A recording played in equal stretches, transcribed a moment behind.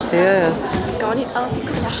Ja, ja. Gar nicht, aber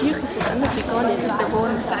die Schicht ist was anderes, wie gar nicht. Der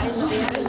Wohnteil.